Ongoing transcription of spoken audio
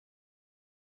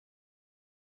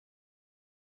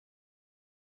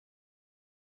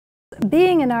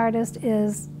Being an artist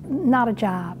is not a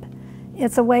job.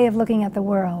 It's a way of looking at the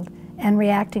world and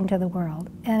reacting to the world.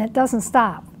 And it doesn't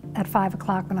stop at 5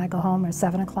 o'clock when I go home, or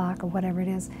 7 o'clock, or whatever it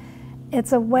is.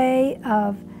 It's a way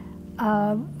of,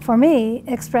 for me,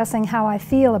 expressing how I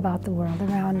feel about the world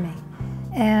around me.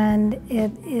 And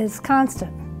it is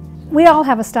constant. We all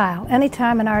have a style.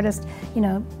 Anytime an artist,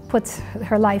 puts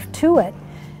her life to it,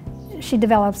 she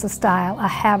develops a style, a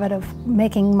habit of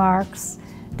making marks,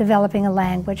 developing a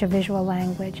language, a visual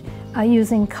language,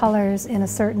 using colors in a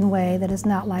certain way that is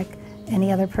not like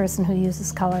any other person who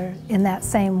uses color in that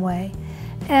same way.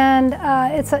 And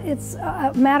it's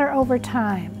a matter over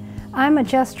time. I'm a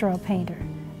gestural painter.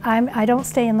 I don't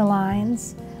stay in the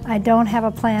lines. I don't have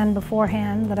a plan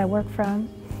beforehand that I work from.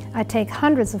 I take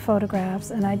hundreds of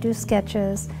photographs and I do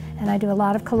sketches and I do a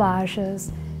lot of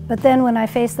collages. But then when I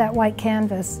face that white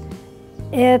canvas,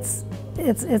 it's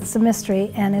a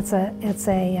mystery, and it's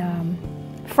a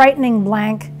frightening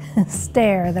blank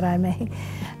stare that I make.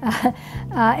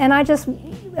 And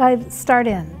I start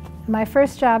in. My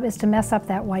first job is to mess up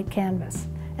that white canvas,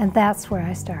 and that's where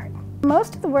I start.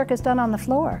 Most of the work is done on the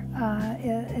floor.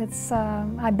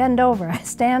 I bend over. I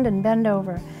stand and bend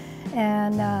over,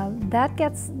 and that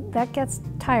gets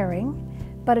tiring.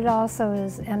 But it also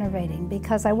is enervating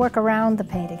because I work around the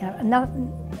painting.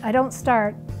 I don't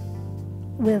start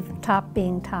with top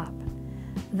being top.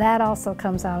 That also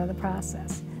comes out of the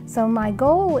process. So my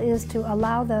goal is to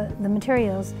allow the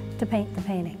materials to paint the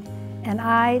painting, and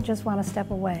I just want to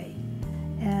step away.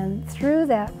 And through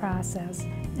that process,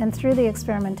 and through the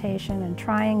experimentation and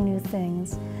trying new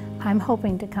things, I'm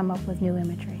hoping to come up with new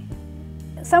imagery.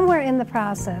 Somewhere in the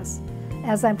process,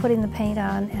 as I'm putting the paint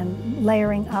on and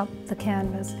layering up the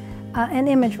canvas, an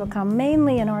image will come,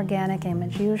 mainly an organic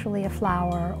image, usually a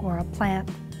flower or a plant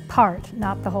part,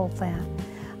 not the whole plant.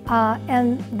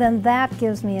 And then that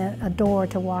gives me a door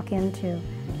to walk into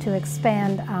to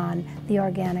expand on the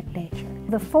organic nature.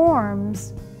 The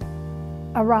forms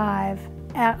arrive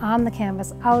on the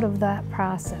canvas out of that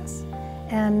process.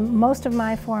 And most of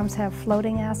my forms have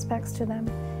floating aspects to them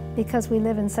because we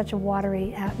live in such a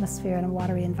watery atmosphere and a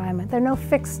watery environment. There are no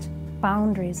fixed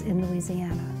boundaries in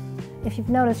Louisiana. If you've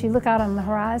noticed, you look out on the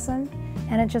horizon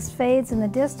and it just fades in the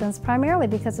distance, primarily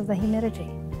because of the humidity.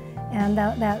 And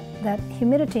that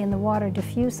humidity in the water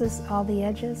diffuses all the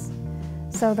edges.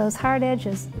 So those hard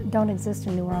edges don't exist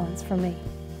in New Orleans for me.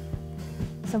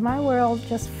 So my world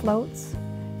just floats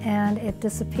and it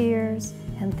disappears,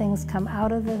 and things come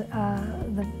out of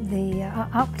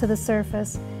up to the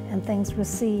surface, and things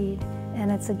recede,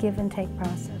 and it's a give and take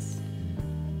process.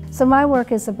 So my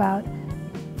work is about,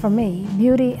 for me,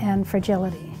 beauty and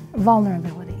fragility,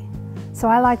 vulnerability. So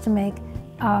I like to make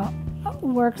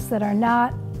works that are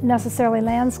not necessarily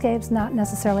landscapes, not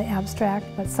necessarily abstract,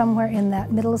 but somewhere in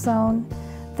that middle zone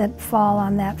that fall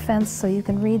on that fence so you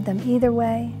can read them either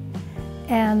way.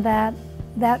 And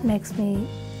that makes me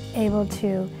able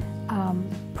to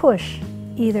push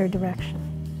either direction.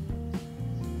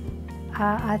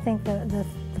 I think the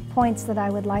points that I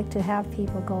would like to have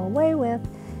people go away with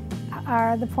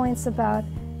are the points about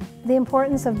the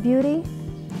importance of beauty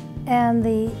and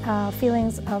the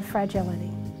feelings of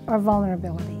fragility or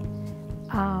vulnerability.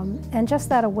 And just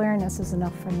that awareness is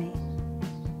enough for me.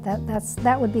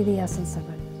 That would be the essence of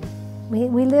it.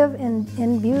 We live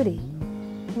in beauty.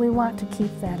 We want to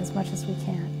keep that as much as we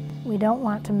can. We don't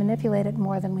want to manipulate it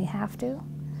more than we have to,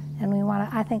 and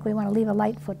I think we want to leave a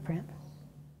light footprint.